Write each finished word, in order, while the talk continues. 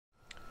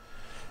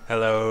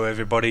Hello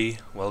everybody,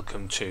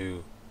 welcome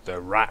to the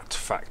Rat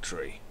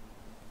Factory.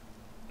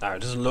 Now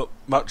it doesn't look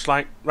much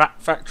like Rat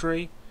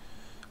Factory,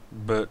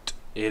 but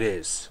it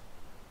is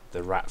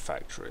the Rat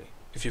Factory.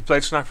 If you've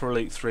played Sniper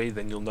Elite 3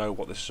 then you'll know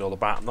what this is all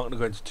about. I'm not going to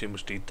go into too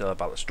much detail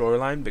about the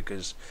storyline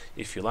because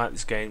if you like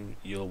this game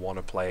you'll want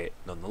to play it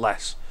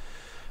nonetheless.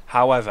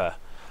 However,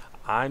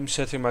 I'm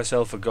setting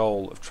myself a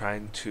goal of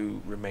trying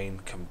to remain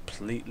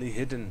completely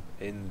hidden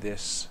in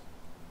this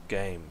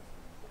game.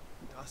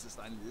 Das ist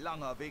ein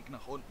langer Weg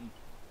nach unten.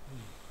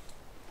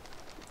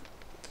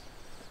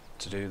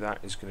 To do that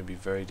is going to be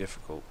very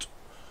difficult.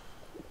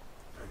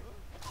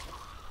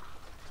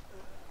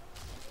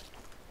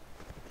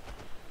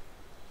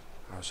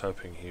 I was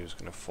hoping he was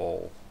going to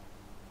fall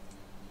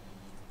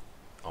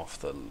off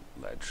the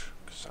ledge,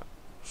 because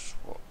that's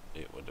what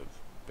it would have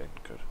been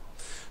good.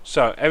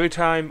 So every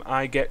time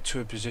I get to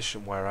a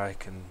position where I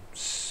can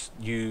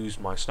use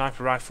my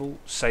sniper rifle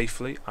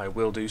safely, I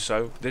will do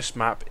so. This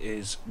map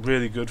is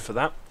really good for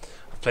that.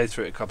 I've played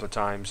through it a couple of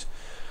times.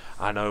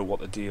 I know what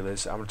the deal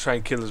is. I'm going to try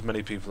and kill as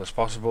many people as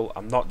possible.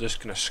 I'm not just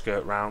going to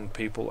skirt round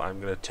people. I'm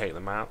going to take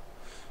them out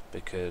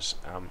because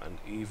I'm an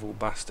evil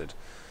bastard.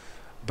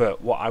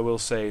 But what I will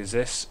say is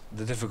this: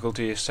 the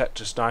difficulty is set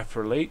to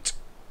Sniper Elite,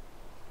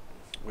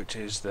 which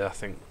is the, I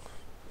think,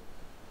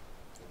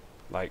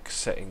 like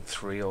setting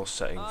 3 or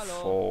setting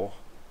 4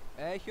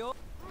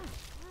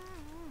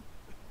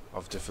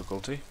 of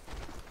difficulty.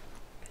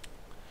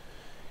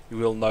 You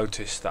will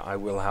notice that I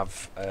will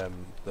have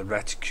the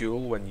reticule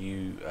when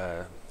you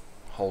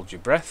hold your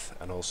breath,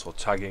 and also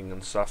tagging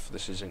and stuff.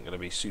 This isn't going to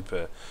be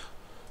super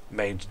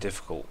made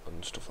difficult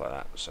and stuff like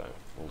that, so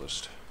we'll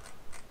just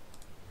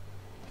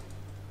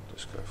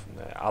go from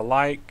there. I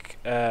like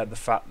the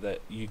fact that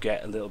you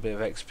get a little bit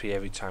of XP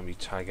every time you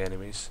tag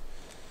enemies.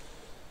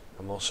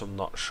 I'm also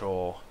not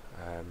sure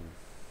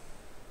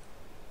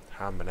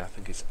how many. I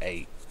think it's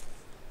 8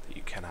 that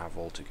you can have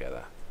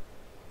altogether.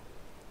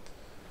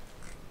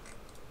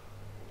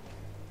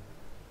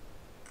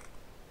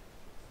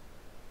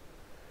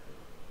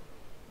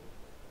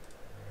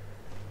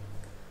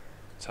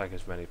 Tag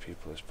as many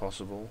people as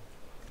possible.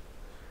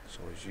 It's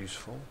always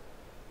useful.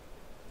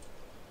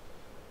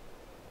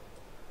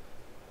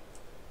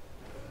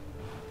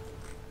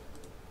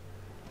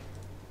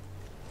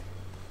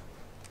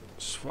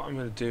 So what I'm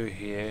going to do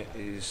here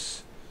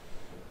is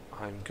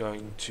I'm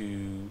going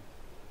to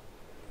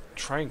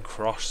try and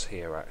cross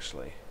here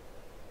actually.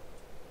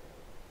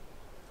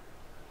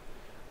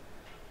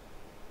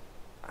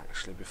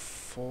 Actually,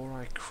 before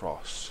I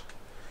cross,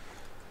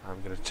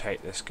 I'm going to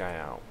take this guy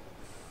out.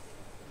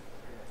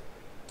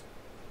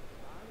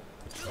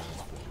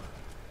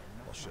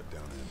 I'll shut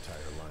down an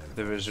entire line.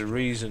 There is a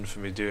reason for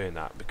me doing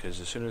that, because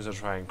as soon as I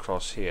try and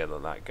cross here,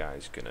 then that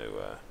guy's going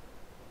to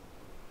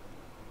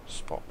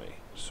spot me.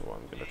 So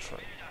I'm going to try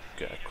and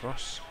get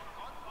across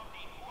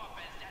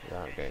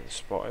without getting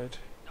spotted.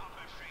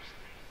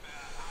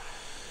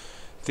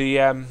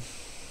 The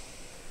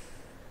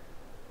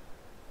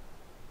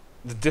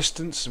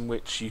distance in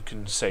which you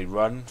can say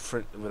run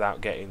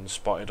without getting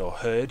spotted or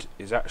heard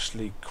is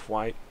actually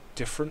quite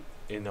different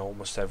in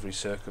almost every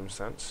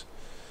circumstance,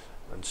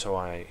 and so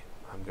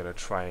I'm going to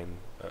try and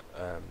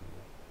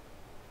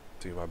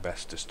do my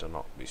best just to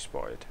not be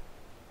spotted.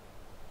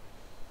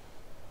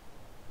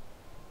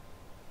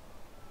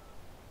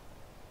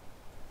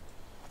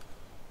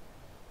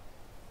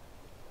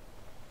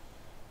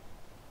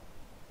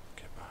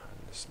 Get behind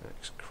this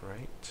next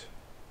crate.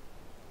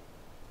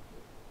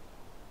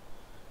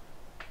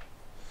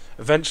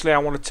 Eventually I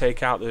want to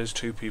take out those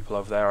 2 people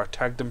over there. I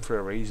tagged them for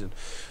a reason,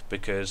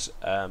 because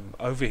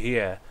over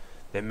here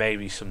there may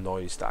be some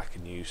noise that I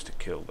can use to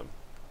kill them.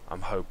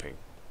 I'm hoping.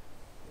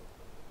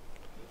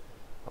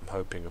 I'm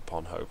hoping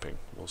upon hoping.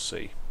 We'll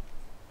see.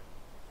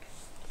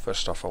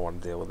 First off I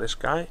want to deal with this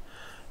guy,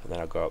 and then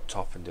I'll go up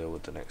top and deal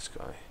with the next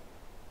guy.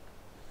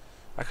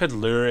 I could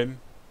lure him,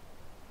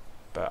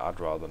 but I'd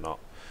rather not.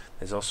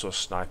 There's also a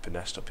sniper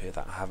nest up here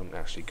that I haven't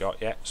actually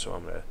got yet, so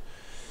I'm going to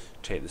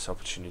take this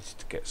opportunity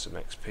to get some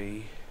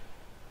XP.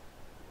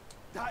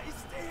 Da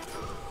ist er.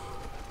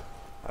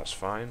 That's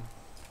fine.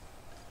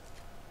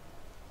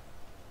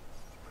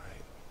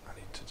 Right, I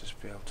need to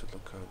just be able to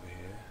look over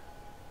here.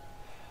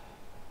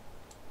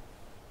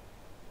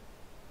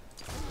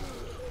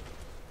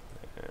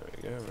 There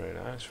we go, very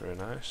nice, very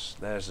nice.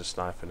 There's the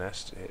sniper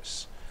nest.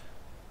 It's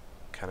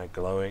kind of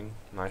glowing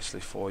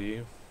nicely for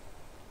you.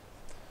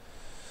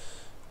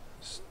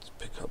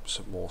 Pick up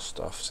some more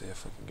stuff, see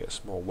if I can get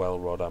some more well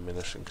rod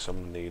ammunition, because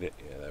I'm going to need it.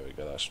 Yeah, there we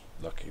go, that's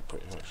lucky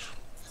pretty much.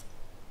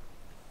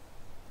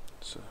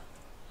 So,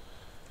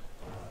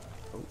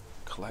 oh,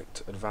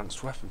 collect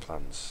advanced weapon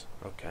plans.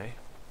 Okay.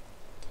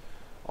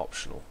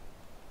 Optional.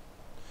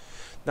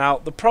 Now,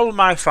 the problem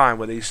I find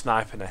with these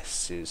sniper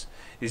nests is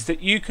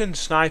that you can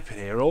snipe in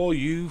here all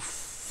you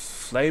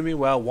flaming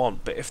well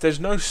want, but if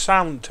there's no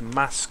sound to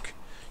mask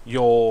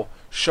your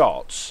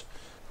shots,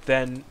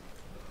 then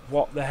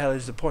what the hell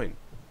is the point?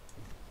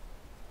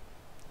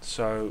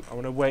 So I'm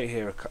going to wait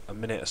here a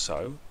minute or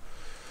so,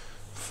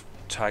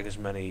 tag as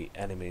many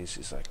enemies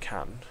as I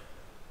can,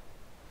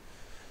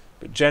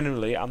 But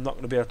generally, I'm not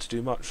going to be able to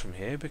do much from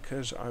here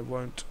because I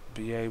won't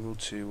be able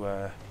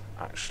to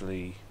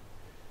actually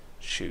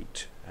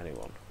shoot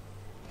anyone.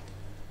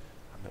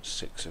 I'm at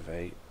 6 of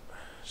 8.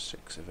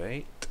 6 of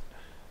 8.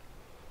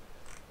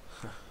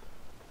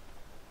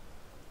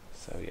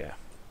 So yeah.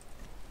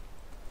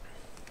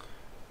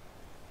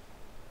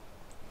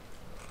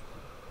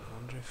 I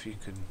wonder if you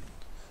could.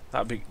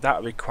 That'd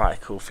be quite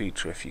a cool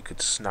feature if you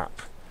could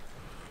snap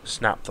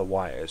the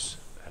wires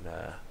and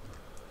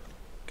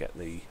get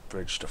the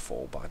bridge to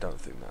fall, but I don't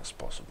think that's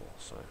possible.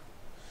 So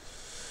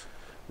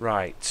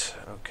right,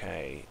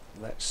 okay.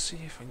 Let's see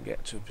if I can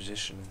get to a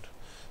position.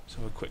 Let's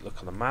have a quick look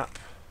on the map.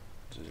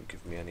 Doesn't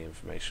give me any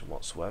information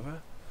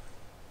whatsoever.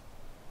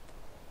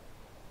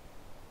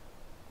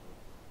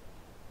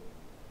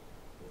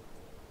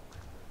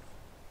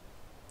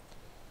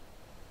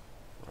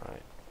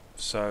 Right.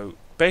 So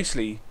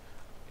basically,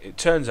 it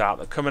turns out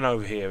that coming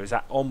over here is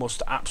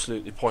almost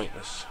absolutely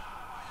pointless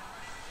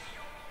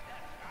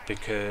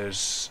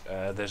because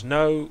there's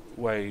no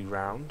way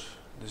round.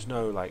 There's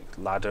no like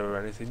ladder or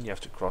anything. You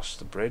have to cross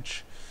the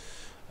bridge.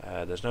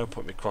 There's no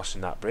point me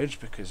crossing that bridge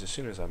because as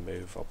soon as I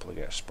move, I'll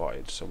probably get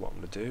spotted. So what I'm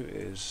going to do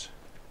is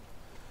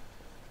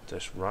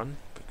just run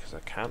because I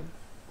can.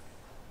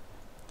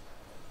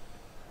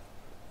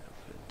 Up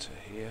into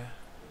here.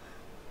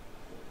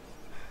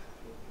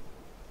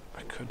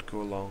 I could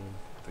go along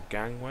the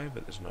gangway,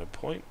 but there's no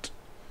point.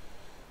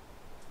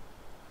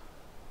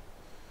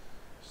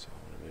 So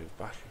I'm going to move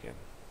back again.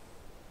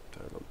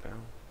 Don't look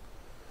down.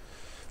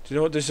 Do you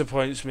know what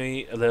disappoints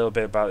me a little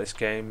bit about this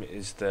game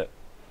is that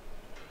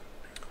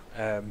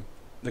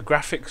the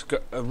graphics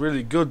are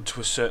really good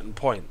to a certain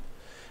point,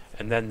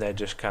 and then they're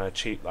just kind of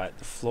cheap. Like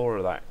the floor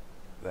of that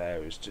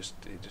there is just,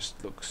 it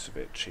just looks a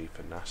bit cheap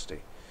and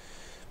nasty.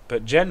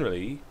 But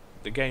generally,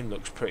 the game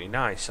looks pretty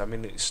nice. I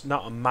mean, it's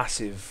not a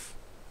massive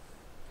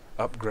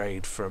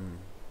upgrade from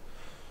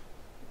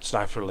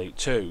Sniper Elite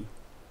 2,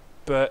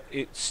 but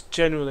it's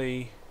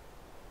generally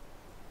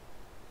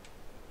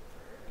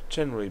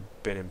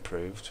been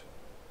improved.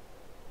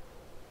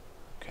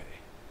 Okay.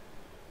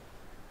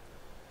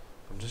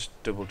 I'm just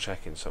double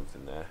checking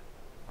something there.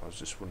 I was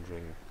just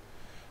wondering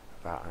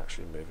about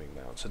actually moving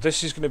down. So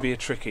this is going to be a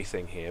tricky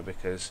thing here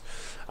because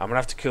I'm going to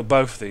have to kill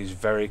both of these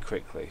very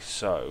quickly.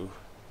 So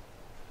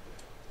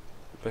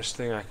the best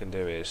thing I can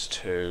do is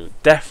to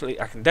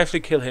I can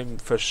definitely kill him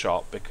first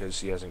shot because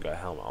he hasn't got a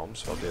helmet on,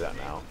 so I'll do that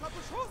now.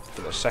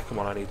 But the second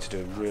one I need to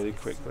do really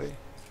quickly.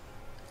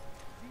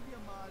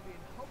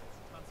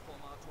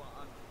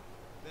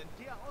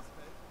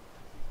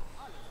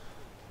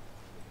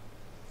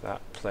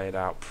 That played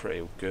out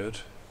pretty good.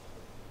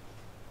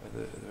 Are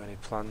there any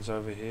plans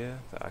over here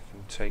that I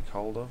can take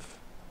hold of?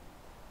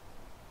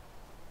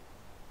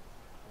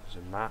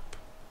 There's a map.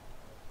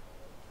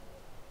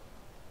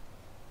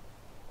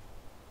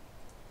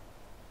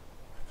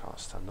 I can't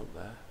stand up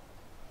there.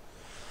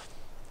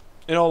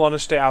 In all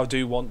honesty, I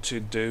do want to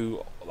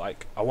do,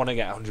 like, I want to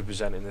get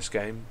 100% in this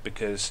game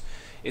because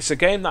it's a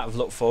game that I've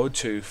looked forward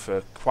to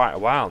for quite a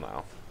while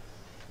now.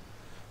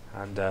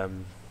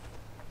 And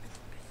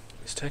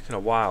it's taken a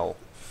while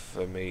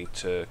for me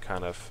to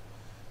kind of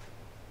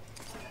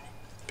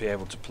be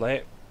able to play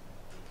it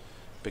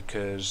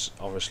because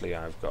obviously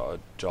I've got a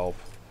job.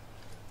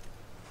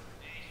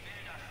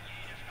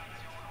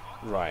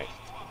 Right,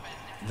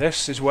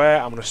 this is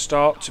where I'm going to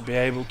start to be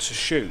able to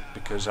shoot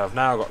because I've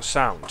now got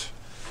sound,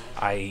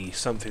 i.e.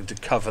 something to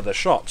cover the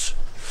shots.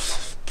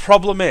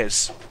 Problem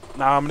is,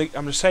 now I'm going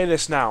to say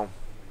this now,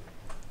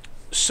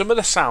 some of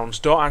the sounds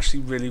don't actually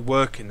really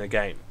work in the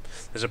game.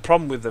 There's a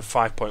problem with the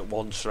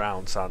 5.1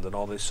 surround sound and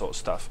all this sort of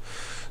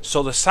stuff.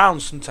 So the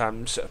sound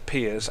sometimes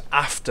appears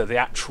after the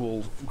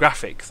actual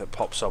graphic that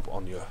pops up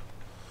on your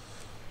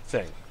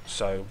thing.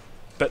 So,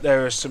 but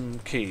there are some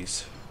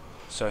keys.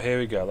 So here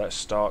we go, let's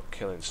start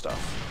killing stuff.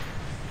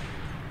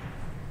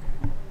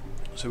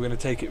 So we're going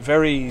to take it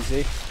very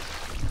easy.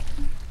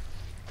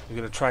 We're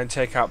going to try and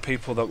take out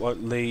people that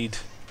won't lead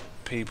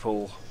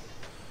people.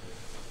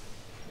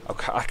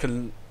 Okay, I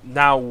can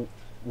now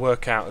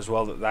work out as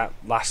well that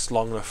lasts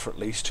long enough for at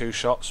least 2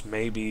 shots,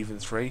 maybe even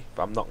 3,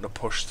 but I'm not going to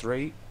push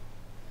 3.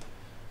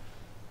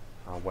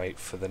 I'll wait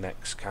for the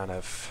next kind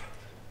of...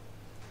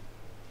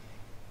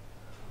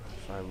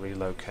 If I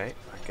relocate,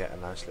 I get a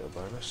nice little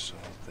bonus. So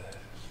there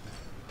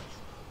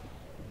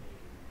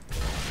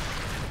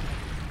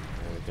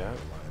we go.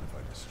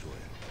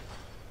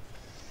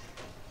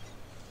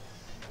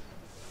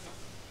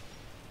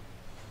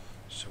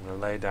 So I'm going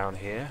to lay down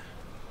here,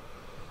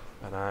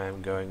 and I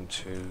am going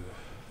to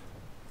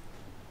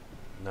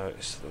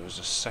notice there was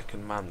a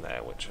second man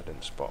there which I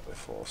didn't spot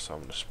before, so I'm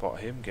going to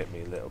spot him, get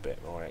me a little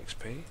bit more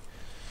XP.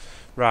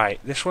 Right,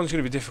 this one's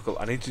going to be difficult.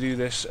 I need to do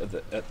this at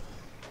the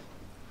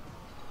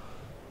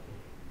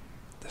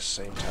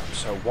same time.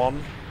 So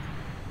one,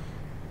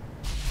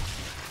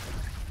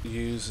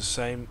 use the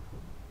same.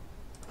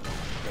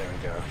 There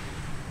we go.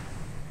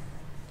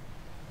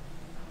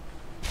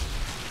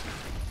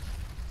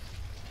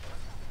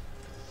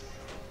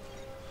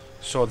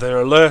 So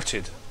they're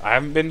alerted. I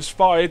haven't been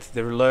spotted,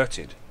 they're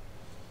alerted.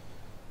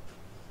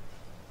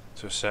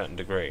 to a certain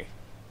degree.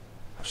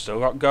 I've still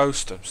got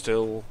Ghost, I'm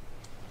still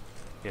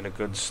in a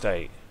good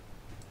state.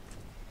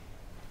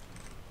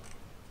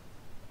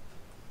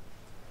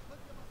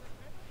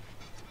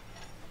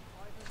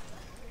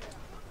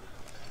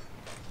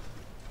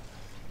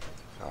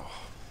 Oh,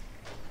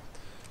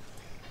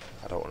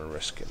 I don't want to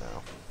risk it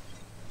now.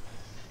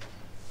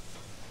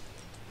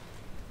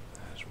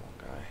 There's one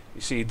guy.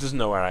 You see, he doesn't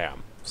know where I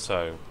am,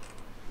 so...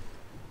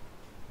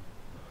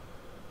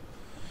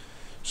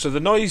 So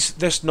the noise,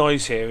 this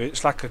noise here,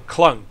 it's like a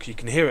clunk. You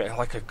can hear it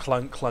like a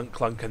clunk, clunk,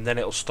 clunk, and then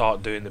it'll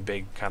start doing the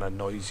big kind of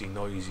noisy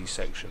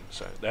section.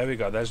 So there we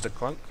go, there's the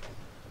clunk.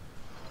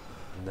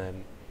 And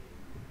then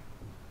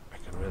I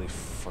can really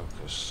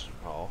focus.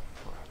 Oh,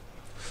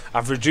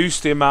 I've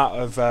reduced the amount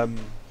of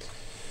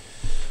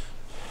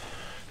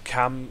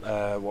cam,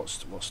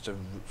 what's the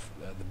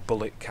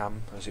bullet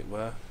cam, as it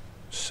were,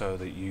 so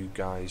that you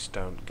guys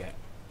don't get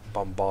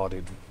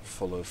bombarded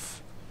full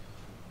of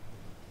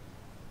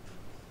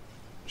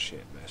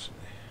shit, basically.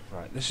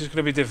 Right, this is going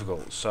to be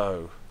difficult,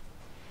 so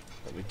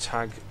let me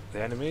tag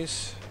the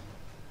enemies.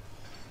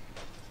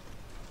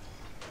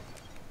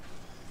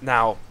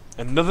 Now,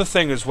 another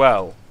thing as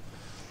well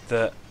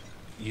that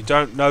you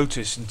don't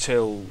notice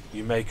until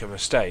you make a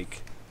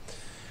mistake,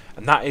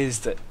 and that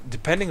is that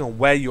depending on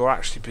where you're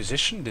actually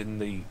positioned in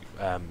the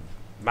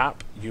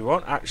map, you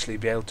won't actually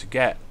be able to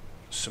get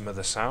some of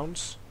the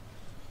sounds.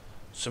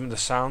 Some of the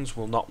sounds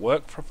will not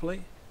work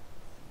properly.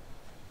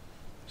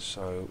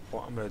 So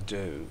what I'm going to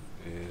do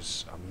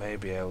is I may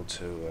be able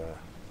to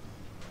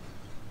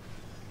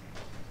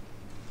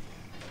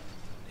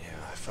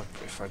yeah,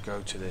 if I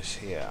go to this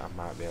here, I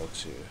might be able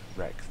to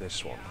wreck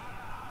this one.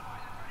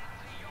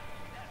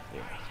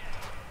 Yeah.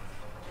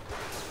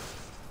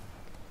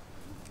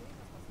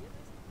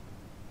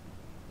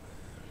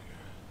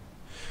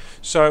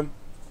 So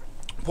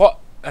what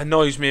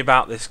annoys me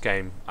about this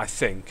game, I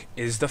think,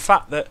 is the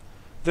fact that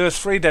there's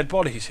 3 dead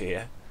bodies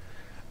here.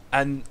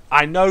 And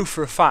I know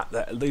for a fact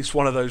that at least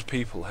one of those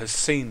people has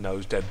seen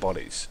those dead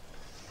bodies.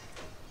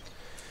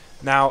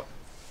 Now,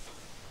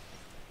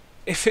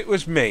 if it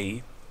was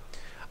me,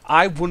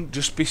 I wouldn't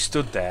just be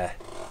stood there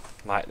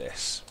like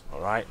this,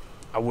 alright?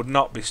 I would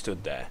not be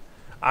stood there.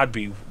 I'd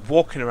be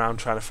walking around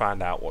trying to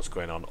find out what's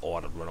going on,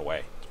 or I'd run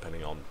away,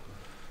 depending on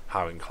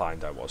how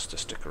inclined I was to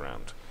stick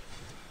around.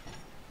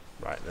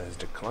 Right, there's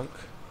the clunk.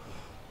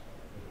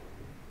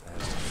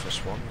 There's the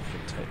first one. We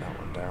can take that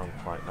one down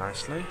quite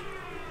nicely.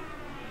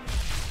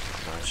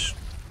 Nice.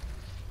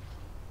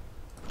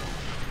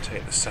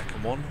 Take the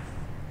second one.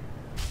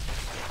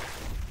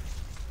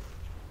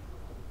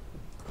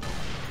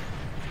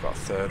 I've got a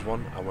third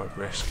one. I won't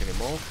risk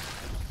anymore.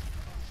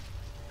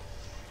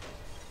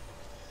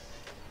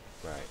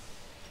 Right.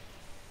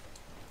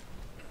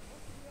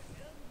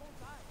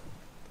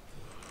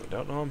 They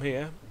don't know I'm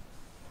here.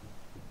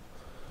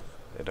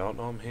 They don't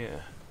know I'm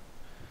here.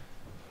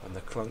 When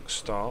the clunks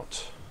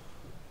start,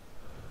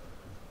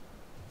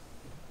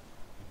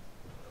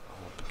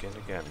 I'll begin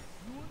again.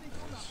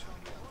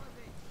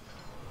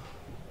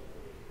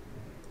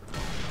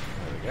 There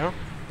we go.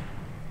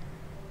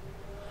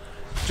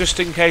 Just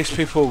in case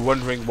people are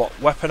wondering what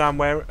weapon I'm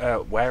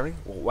wearing,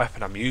 what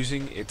weapon I'm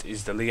using, it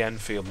is the Lee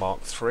Enfield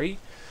Mark III.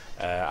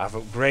 I've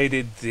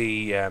upgraded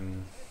the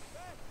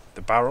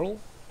barrel,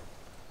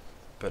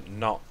 but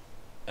not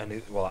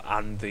any. Well,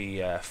 and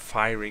the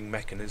firing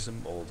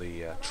mechanism or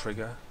the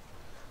trigger.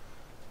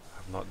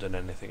 I've not done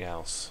anything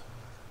else.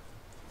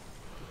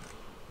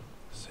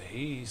 So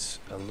he's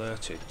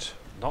alerted,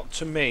 not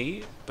to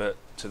me, but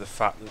to the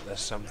fact that there's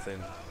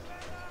something.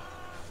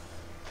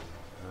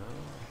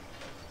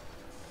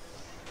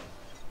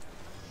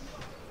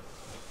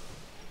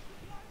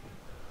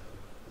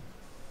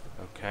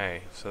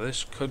 Okay, so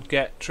this could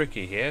get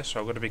tricky here, so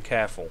I've got to be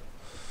careful.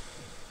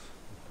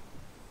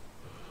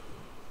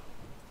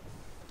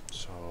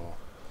 So,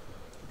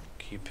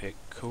 keep it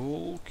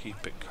cool,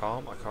 keep it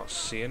calm. I can't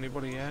see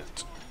anybody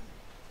yet.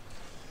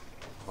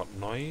 I've got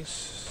noise,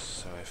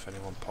 so if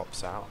anyone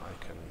pops out, I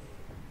can...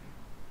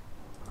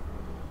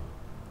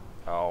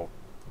 Oh.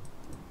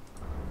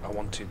 I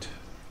wanted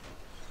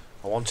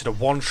a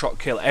one-shot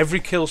kill. Every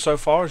kill so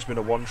far has been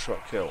a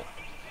one-shot kill.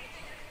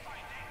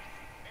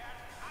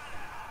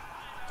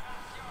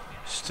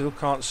 Still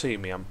can't see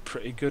me. I'm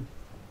pretty good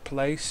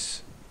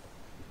place.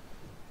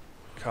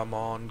 Come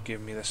on, give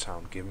me the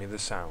sound, give me the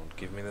sound,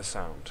 give me the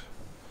sound.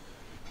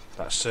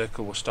 That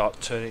circle will start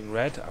turning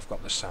red. I've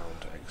got the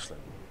sound.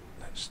 Excellent.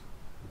 Let's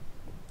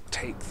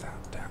take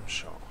that damn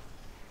shot.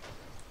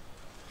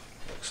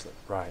 Excellent.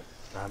 Right.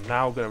 I'm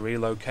now going to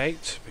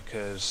relocate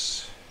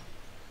because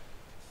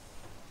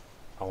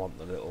I want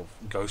the little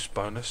ghost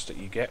bonus that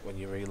you get when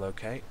you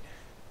relocate.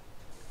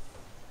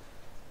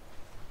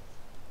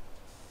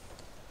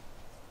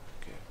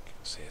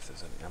 See if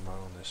there's any ammo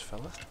on this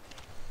fella.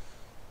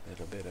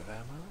 Little bit of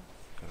ammo.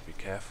 Gotta be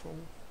careful.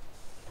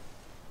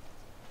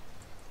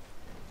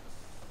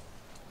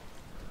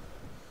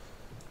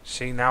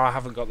 See, now I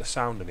haven't got the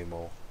sound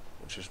anymore,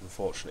 which is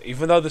unfortunate.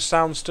 Even though the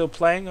sound's still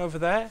playing over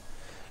there,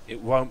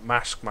 it won't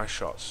mask my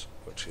shots,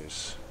 which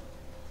is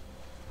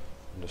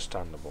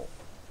Understandable.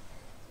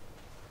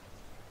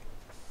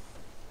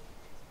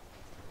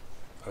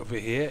 Over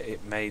here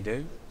it may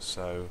do,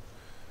 so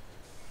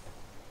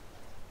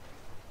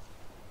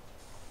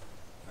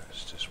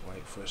let's just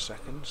wait for a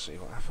second, see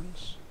what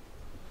happens.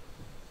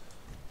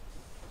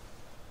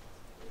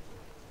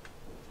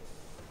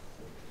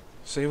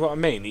 See what I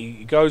mean?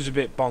 He goes a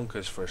bit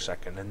bonkers for a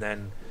second and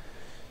then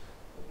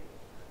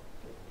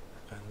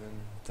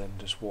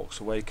just walks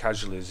away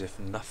casually as if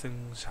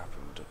nothing's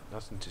happened.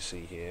 Nothing to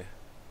see here.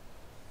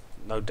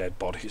 No dead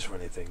bodies or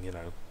anything, you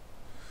know.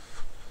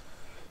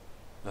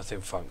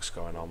 Nothing funk's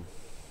going on.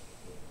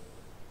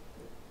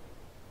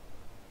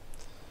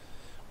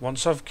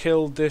 Once I've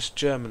killed this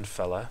German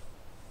fella,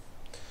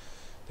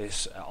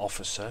 this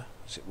officer,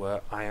 as it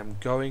were, I am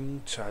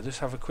going to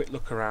just have a quick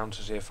look around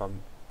to see if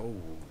I'm... Oh,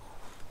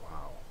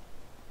 wow.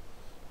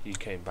 He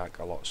came back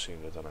a lot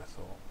sooner than I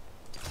thought.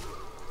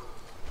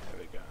 There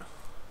we go.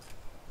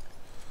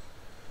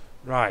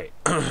 Right.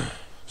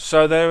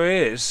 So there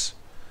is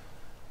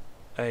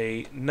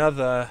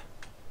another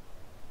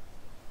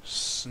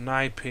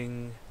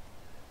sniping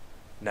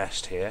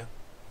nest here.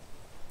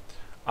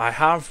 I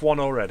have one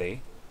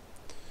already,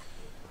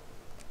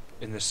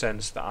 in the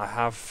sense that I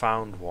have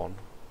found one.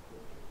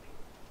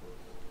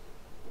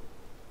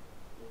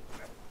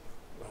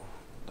 Oh,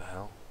 what the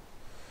hell?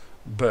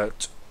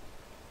 But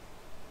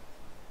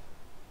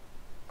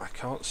I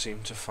can't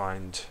seem to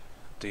find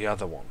the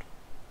other one,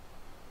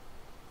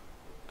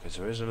 because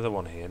there is another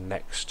one here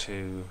next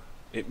to...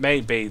 It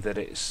may be that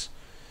it's...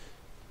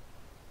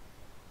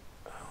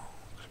 Oh,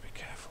 gotta be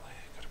careful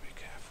here, gotta be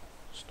careful.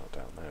 It's not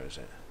down there, is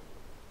it?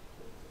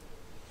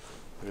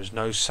 There is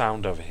no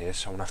sound over here,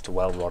 so I'm gonna have to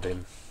well rod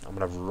him. I'm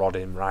gonna rod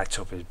him right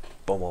up his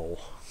bumhole.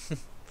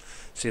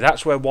 See,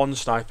 that's where one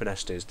sniper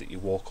nest is, that you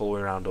walk all the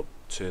way around up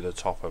to the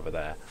top over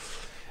there.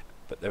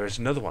 But there is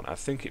another one. I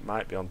think it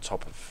might be on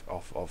top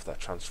of that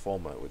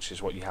transformer, which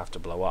is what you have to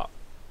blow up.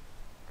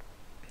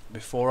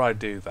 Before I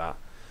do that,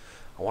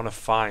 I want to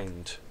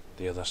find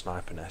the other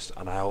sniper nest,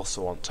 and I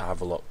also want to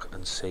have a look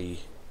and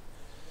see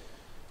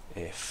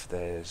if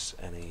there's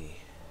any...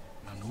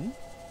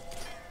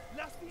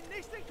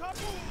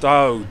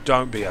 Oh,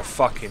 don't be a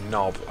fucking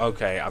knob.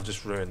 Okay, I've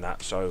just ruined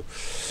that, so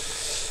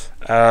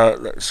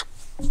let's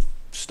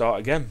start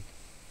again.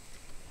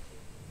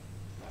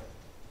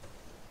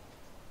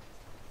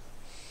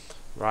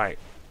 Right.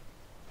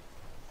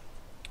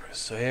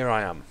 So here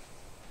I am.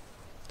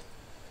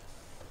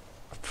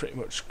 I've pretty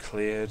much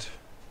cleared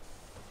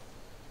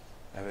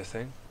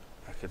everything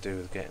I could do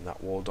with getting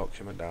that war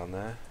document down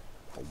there,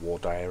 or war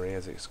diary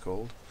as it's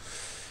called.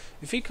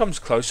 If he comes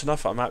close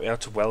enough, I might be able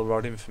to well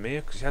rod him from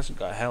here, because he hasn't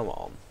got a helmet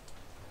on.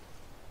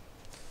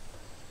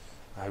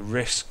 I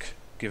risk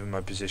giving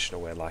my position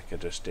away like I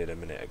just did a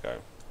minute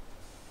ago.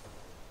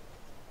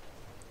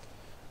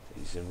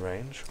 He's in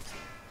range.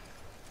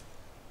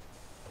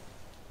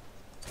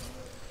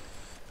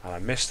 And I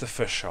missed the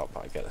first shot,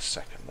 but I get the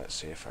second. Let's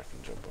see if I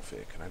can jump off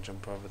here. Can I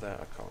jump over there?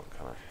 I can't,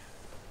 can I?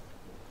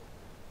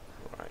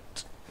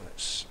 Right.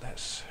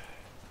 Let's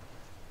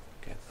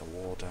get the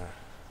water.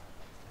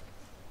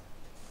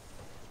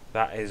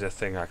 That is a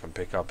thing I can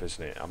pick up,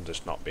 isn't it? I'm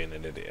just not being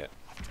an idiot.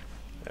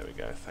 There we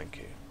go, thank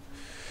you.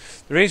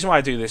 The reason why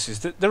I do this is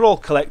that they're all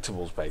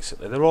collectibles,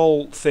 basically. They're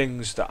all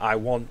things that I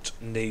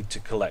need to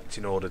collect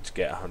in order to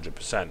get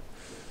 100%.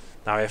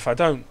 Now, if I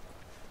don't,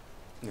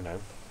 you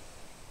know,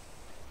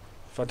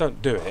 if I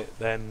don't do it,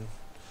 then,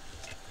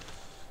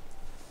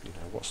 you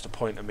know, what's the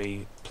point of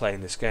me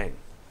playing this game?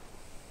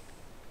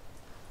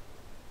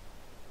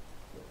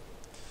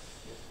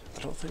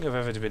 I don't think I've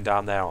ever been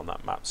down there on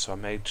that map, so I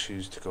may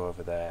choose to go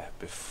over there.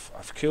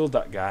 I've killed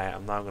that guy.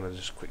 I'm now going to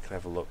just quickly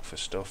have a look for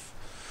stuff.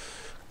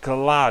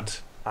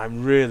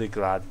 I'm really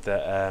glad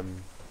that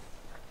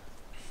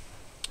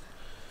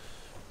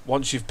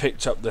once you've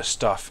picked up the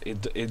stuff,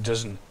 it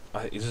doesn't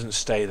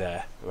stay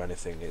there or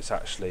anything. It's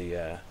actually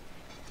it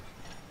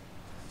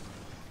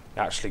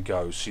actually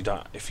goes. So you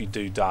don't, if you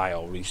do die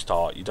or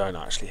restart, you don't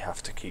actually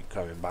have to keep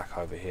coming back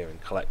over here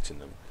and collecting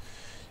them.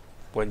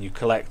 When you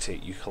collect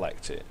it, you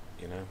collect it.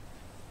 You know,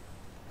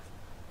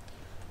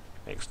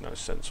 makes no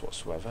sense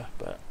whatsoever,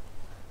 but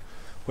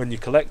when you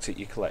collect it,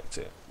 you collect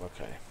it.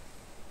 Okay.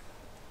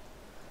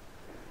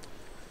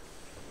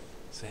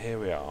 So here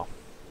we are.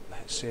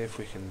 Let's see if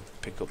we can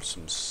pick up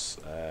some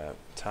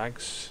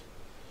tags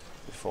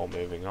before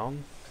moving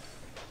on.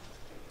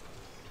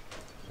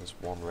 There's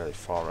one really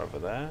far over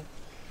there.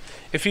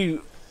 If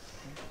you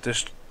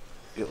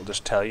it'll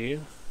just tell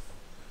you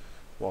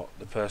what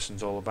the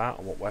person's all about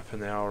and what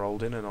weapon they are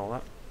holding and all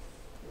that.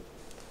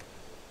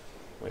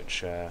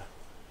 Which, oh,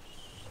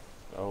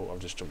 I've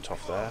just jumped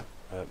off there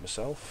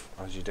myself,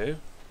 as you do.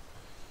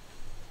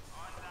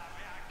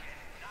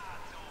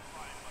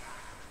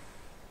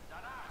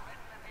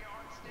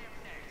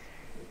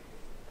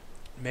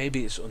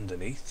 Maybe it's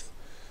underneath.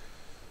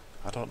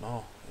 I don't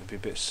know. It'd be a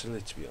bit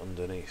silly to be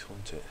underneath,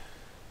 wouldn't it?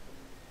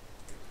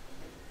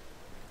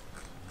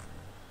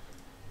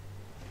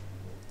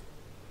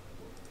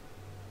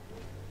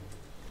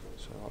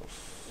 So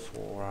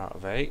 4 out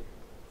of 8.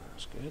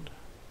 That's good.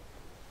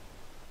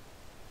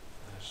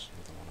 there's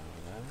another one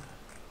over there.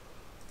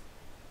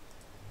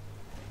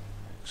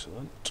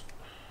 Excellent.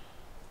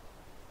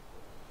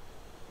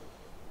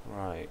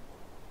 Right.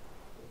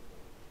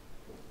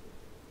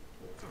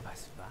 Was war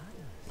das?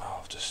 Oh,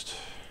 I've just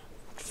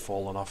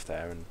fallen off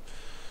there, and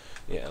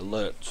it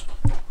alerts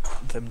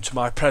them to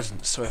my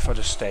presence. So if I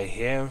just stay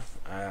here,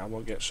 I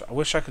won't get. I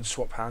wish I could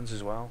swap hands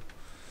as well.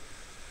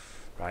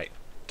 Right.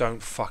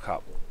 Don't fuck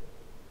up.